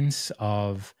balance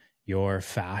of your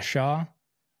fascia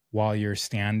while you're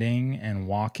standing and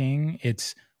walking.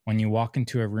 It's when you walk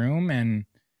into a room and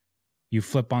you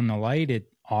flip on the light,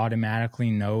 it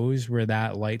automatically knows where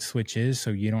that light switch is,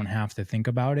 so you don't have to think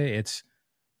about it. It's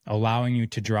allowing you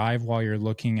to drive while you're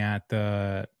looking at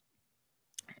the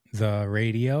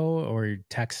radio or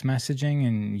text messaging,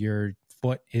 and your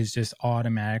foot is just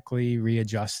automatically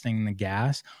readjusting the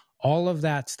gas. All of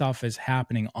that stuff is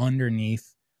happening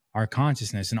underneath our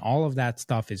consciousness, and all of that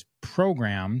stuff is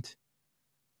programmed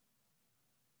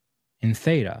in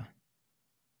theta.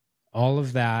 All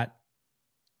of that,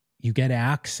 you get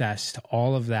access to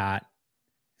all of that.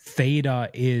 Theta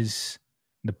is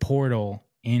the portal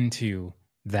into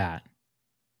that.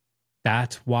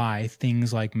 That's why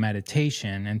things like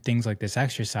meditation and things like this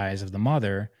exercise of the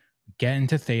mother get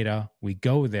into theta. We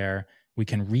go there. We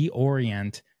can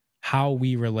reorient how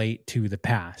we relate to the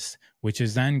past, which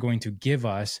is then going to give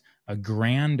us a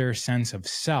grander sense of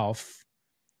self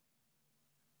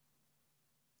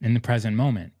in the present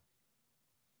moment.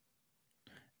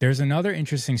 There's another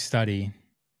interesting study,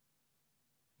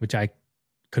 which I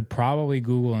could probably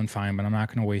Google and find, but I'm not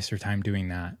going to waste your time doing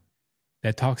that,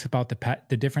 that talks about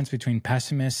the difference between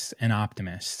pessimists and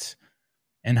optimists,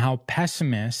 and how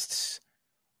pessimists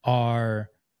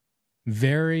are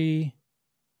very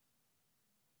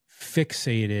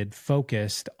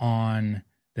focused on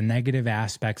the negative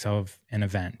aspects of an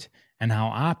event, and how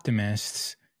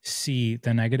optimists see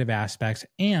the negative aspects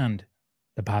and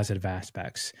the positive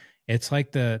aspects. It's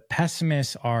like the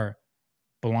pessimists are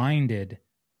blinded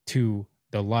to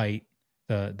the light,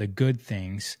 the good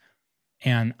things,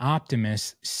 and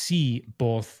optimists see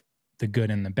both the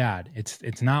good and the bad.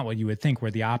 It's not what you would think,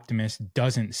 where the optimist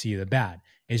doesn't see the bad.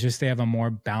 It's just they have a more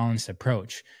balanced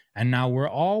approach. And now we're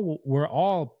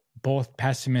all both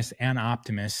pessimists and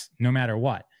optimists, no matter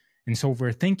what. And so if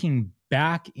we're thinking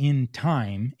back in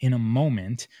time, in a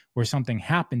moment where something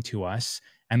happened to us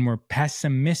and we're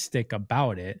pessimistic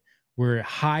about it, we're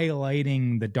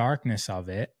highlighting the darkness of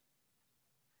it,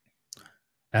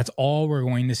 that's all we're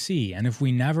going to see. And if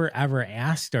we never ever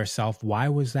asked ourselves, why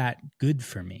was that good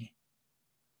for me?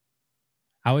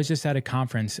 I was just at a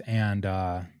conference, and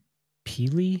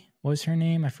Peely was her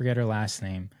name. I forget her last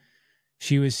name.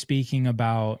 She was speaking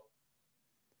about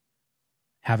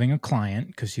having a client,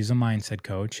 because she's a mindset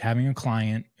coach, having a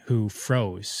client who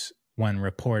froze when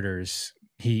reporters,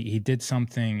 he did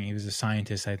something, he was a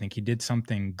scientist, I think, he did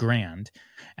something grand,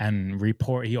 and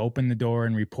he opened the door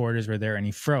and reporters were there, and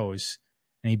he froze.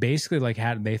 And he basically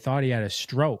they thought he had a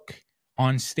stroke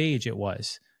on stage, it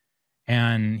was.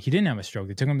 And he didn't have a stroke.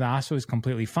 They took him to the hospital, it was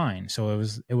completely fine. So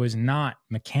it was not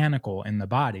mechanical in the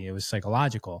body, it was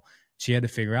psychological. she had to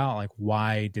figure out, like,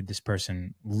 why did this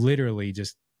person literally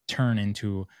just turn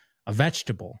into a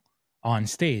vegetable on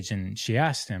stage? And she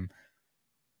asked him,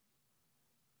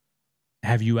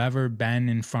 have you ever been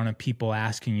in front of people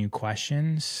asking you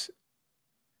questions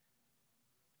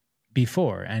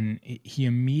before? And he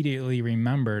immediately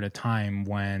remembered a time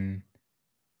when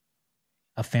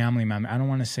a family member, I don't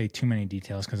want to say too many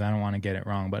details because I don't want to get it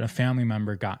wrong, but a family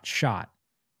member got shot.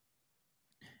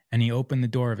 And he opened the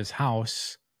door of his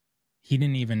house. He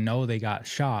didn't even know they got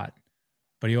shot,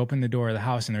 but he opened the door of the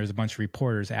house and there was a bunch of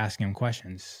reporters asking him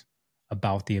questions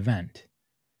about the event.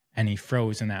 And he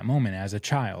froze in that moment as a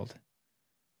child.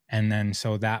 And then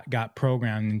so that got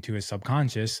programmed into his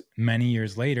subconscious. Many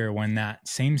years later, when that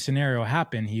same scenario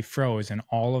happened, he froze, and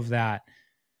all of that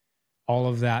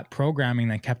programming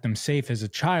that kept him safe as a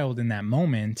child in that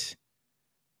moment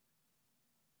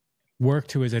worked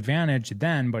to his advantage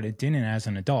then, but it didn't as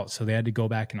an adult. So they had to go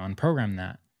back and unprogram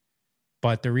that.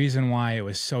 But the reason why it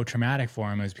was so traumatic for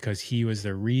him is because he was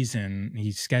the reason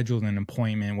he scheduled an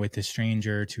appointment with a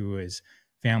stranger to his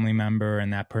family member,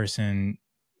 and that person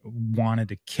wanted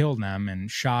to kill them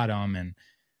and shot him. And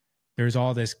there's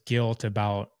all this guilt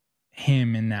about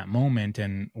him in that moment.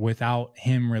 And without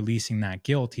him releasing that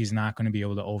guilt, he's not going to be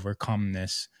able to overcome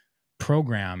this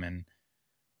program. And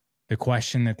the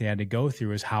question that they had to go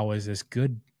through is, how is this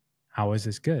good? How is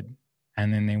this good?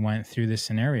 And then they went through this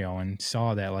scenario and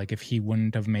saw that, like, if he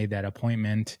wouldn't have made that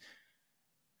appointment,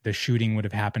 the shooting would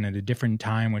have happened at a different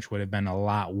time, which would have been a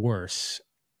lot worse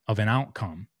of an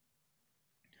outcome.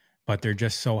 But there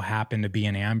just so happened to be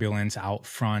an ambulance out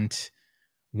front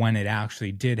when it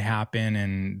actually did happen,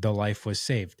 and the life was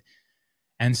saved.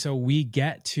 And so we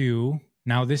get to,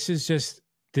 now this is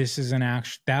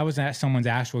that was someone's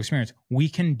actual experience. We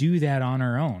can do that on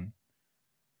our own.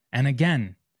 And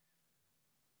again,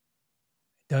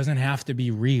 it doesn't have to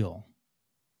be real.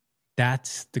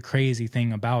 That's the crazy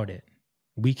thing about it.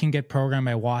 We can get programmed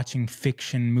by watching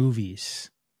fiction movies.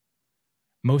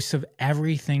 Most of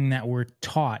everything that we're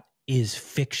taught is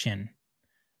fiction.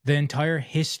 The entire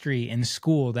history in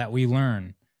school that we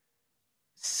learn,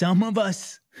 some of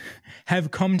us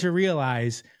have come to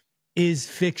realize is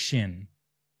fiction.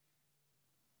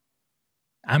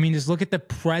 I mean, just look at the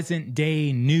present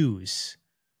day news.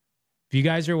 If you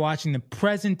guys are watching the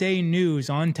present day news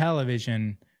on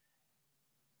television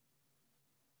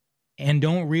and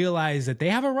don't realize that they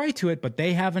have a right to it, but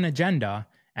they have an agenda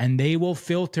and they will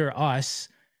filter us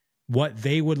what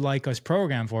they would like us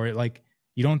programmed for it. Like,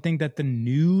 you don't think that the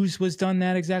news was done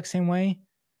that exact same way?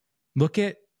 Look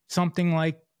at something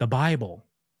like the Bible.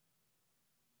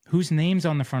 Whose name's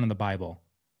on the front of the Bible?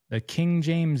 The King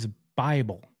James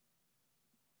Bible.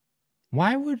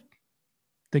 Why would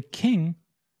the king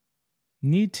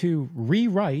need to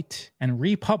rewrite and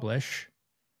republish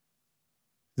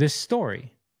this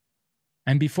story?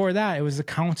 And before that, it was the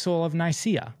Council of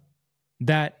Nicaea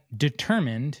that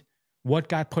determined what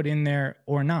got put in there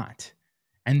or not.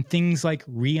 And things like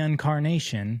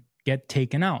reincarnation get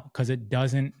taken out because it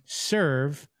doesn't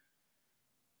serve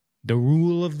the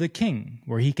rule of the king,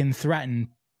 where he can threaten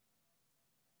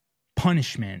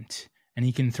punishment and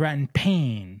he can threaten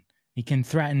pain. He can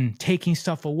threaten taking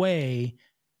stuff away.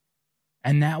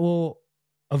 And that will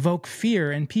evoke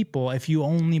fear in people if you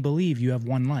only believe you have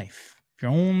one life. If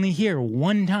you're only here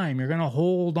one time, you're going to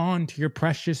hold on to your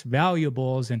precious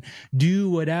valuables and do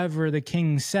whatever the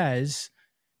king says,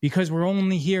 because we're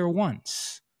only here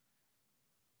once.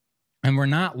 And we're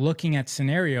not looking at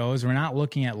scenarios. We're not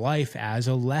looking at life as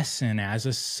a lesson, as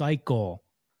a cycle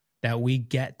that we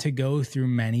get to go through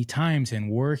many times. And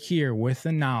we're here with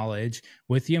the knowledge,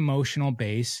 with the emotional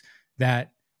base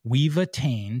that we've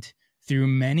attained through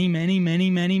many, many,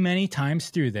 many, many, many times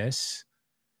through this.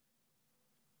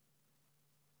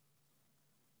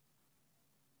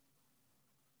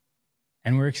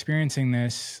 And we're experiencing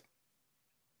this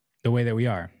the way that we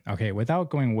are. Okay, without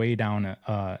going way down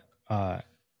a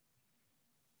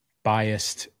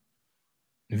biased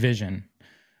vision.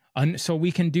 So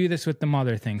we can do this with the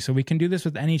mother thing. So we can do this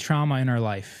with any trauma in our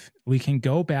life. We can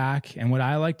go back, and what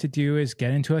I like to do is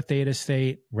get into a theta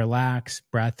state, relax,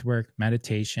 breath work,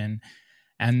 meditation,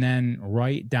 and then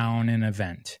write down an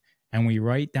event. And we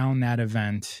write down that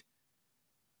event,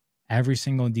 every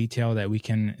single detail that we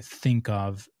can think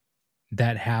of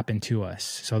that happened to us.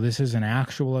 So this is an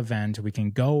actual event. We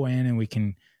can go in and we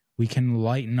can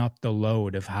lighten up the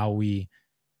load of how we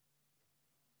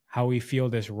feel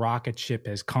this rocket ship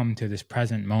has come to this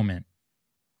present moment.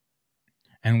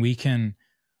 And we can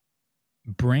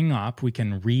bring up, we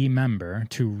can remember.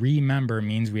 To remember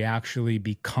means we actually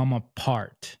become a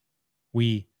part.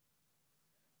 We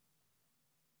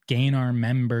gain our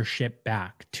membership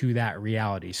back to that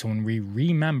reality. So when we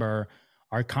remember,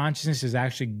 our consciousness is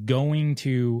actually going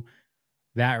to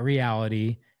that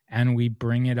reality, and we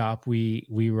bring it up, we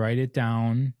write it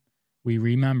down, we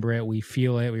remember it, we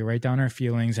feel it, we write down our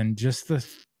feelings, and just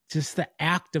the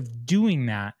act of doing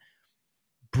that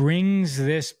brings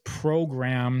this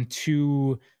program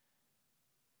to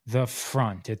the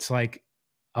front. It's like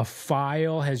a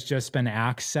file has just been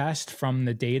accessed from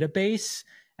the database,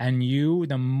 and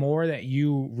the more that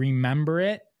you remember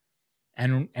it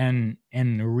and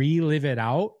relive it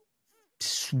out,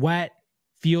 sweat,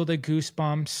 feel the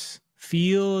goosebumps,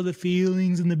 feel the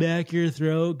feelings in the back of your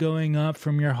throat going up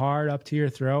from your heart up to your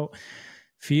throat.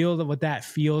 Feel what that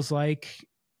feels like,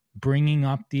 bringing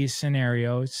up these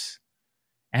scenarios.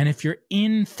 And if you're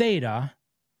in theta,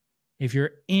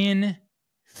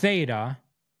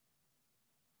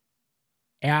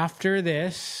 after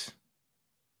this,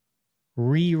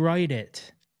 rewrite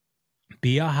it.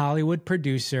 Be a Hollywood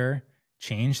producer,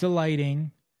 change the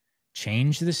lighting,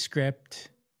 change the script,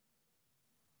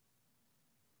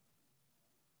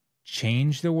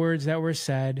 change the words that were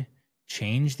said,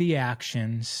 change the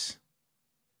actions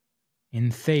in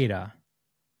theta.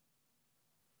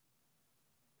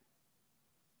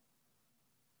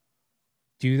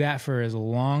 Do that for as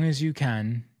long as you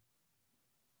can,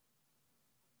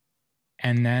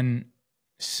 and then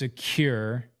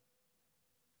secure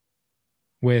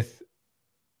with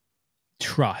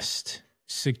trust.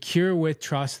 Secure with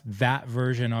trust that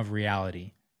version of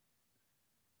reality.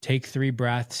 Take 3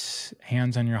 breaths,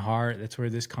 hands on your heart. That's where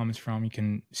this comes from. You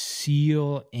can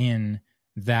seal in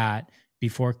that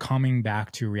before coming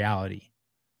back to reality.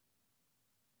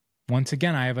 Once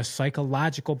again, I have a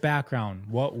psychological background.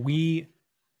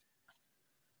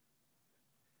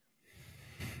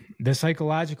 The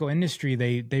psychological industry,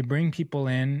 they bring people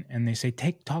in and they say,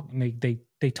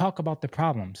 they talk about the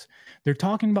problems. They're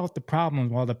talking about the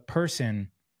problems while the person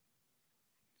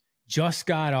just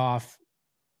got out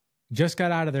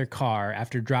of their car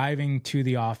after driving to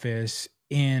the office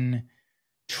in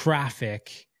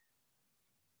traffic,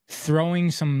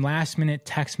 throwing some last minute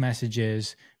text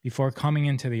messages before coming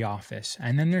into the office.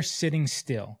 And then they're sitting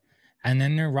still. And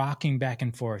then they're rocking back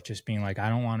and forth, just being like, I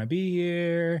don't want to be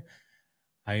here.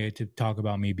 I had to talk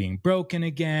about me being broken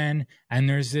again. And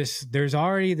there's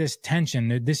already this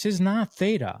tension. This is not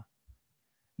theta.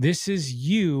 This is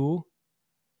you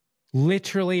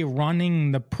literally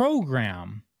running the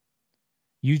program.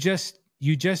 You just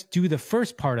do the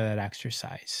first part of that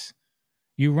exercise.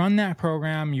 You run that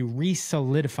program, you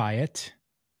re-solidify it.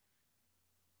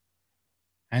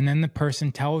 And then the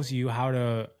person tells you how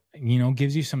to,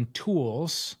 gives you some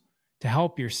tools to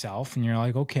help yourself. And you're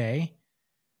like, okay.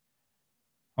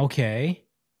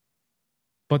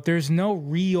 But there's no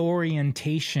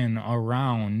reorientation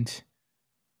around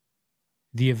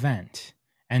the event.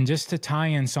 And just to tie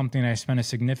in something I spent a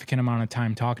significant amount of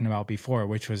time talking about before,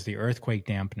 which was the earthquake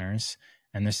dampeners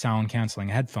and the sound canceling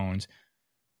headphones,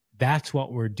 that's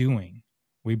what we're doing.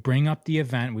 We bring up the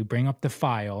event, we bring up the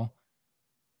file,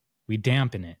 we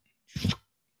dampen it.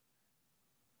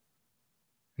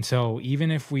 And so even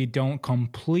if we don't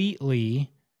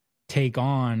completely take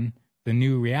on the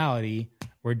new reality,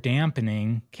 we're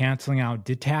dampening, canceling out,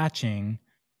 detaching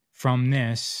from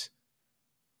this,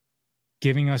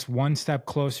 giving us one step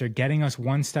closer, getting us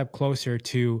one step closer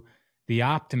to the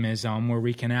optimism where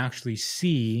we can actually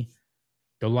see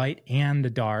the light and the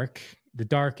dark. The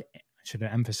dark, I should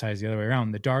have emphasized the other way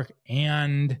around, the dark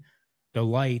and the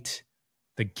light,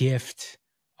 the gift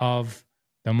of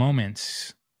the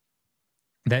moments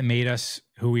that made us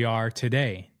who we are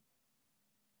today.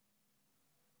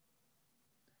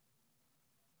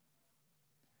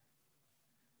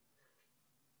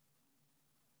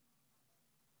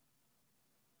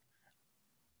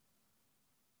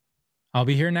 I'll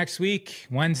be here next week,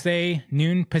 Wednesday,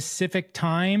 noon Pacific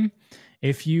time.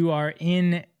 If you are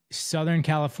in Southern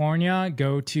California,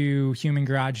 go to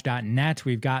humangarage.net.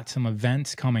 We've got some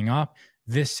events coming up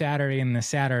this Saturday and the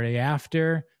Saturday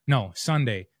after. No,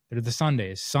 Sunday. They're the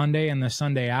Sundays. Sunday and the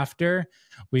Sunday after.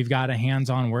 We've got a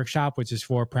hands-on workshop, which is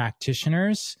for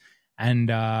practitioners.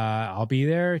 And I'll be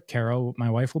there. Carol, my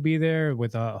wife, will be there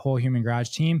with a whole Human Garage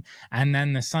team. And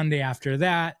then the Sunday after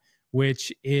that,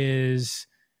 which is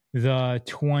the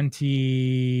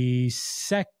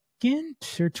 22nd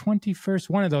or 21st,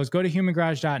 one of those, go to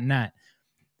humangarage.net.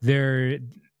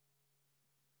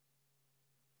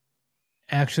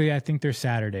 Actually, I think they're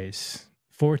Saturdays,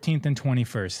 14th and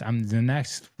 21st. The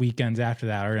next weekends after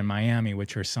that are in Miami,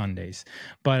 which are Sundays.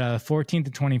 But 14th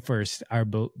and 21st are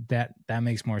that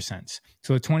makes more sense.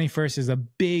 So the 21st is a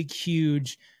big,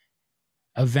 huge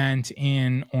event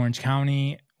in Orange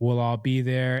County we'll all be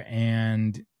there.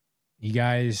 And you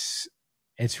guys,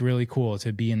 it's really cool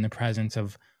to be in the presence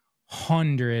of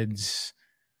hundreds,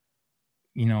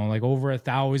 like over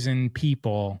 1,000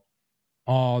 people,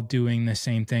 all doing the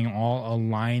same thing, all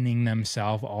aligning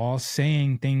themselves, all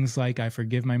saying things like, I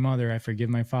forgive my mother, I forgive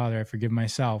my father, I forgive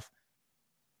myself.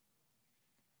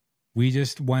 We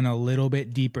just went a little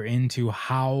bit deeper into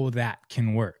how that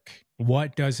can work.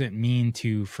 What does it mean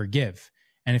to forgive?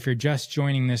 And if you're just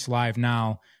joining this live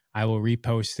now, I will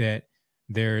repost it.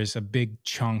 There's a big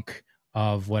chunk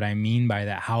of what I mean by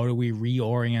that. How do we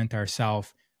reorient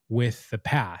ourselves with the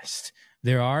past?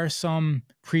 There are some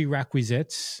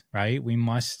prerequisites, right? We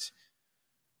must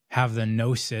have the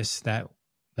gnosis that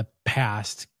the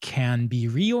past can be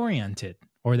reoriented,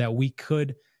 or that we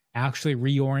could actually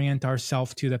reorient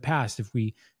ourselves to the past. If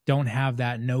we don't have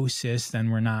that gnosis,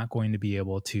 then we're not going to be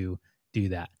able to do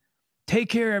that. Take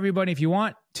care, everybody. If you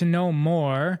want to know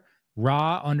more,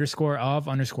 raw_of_earth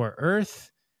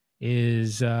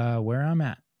is where I'm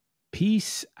at.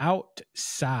 Peace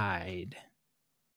outside.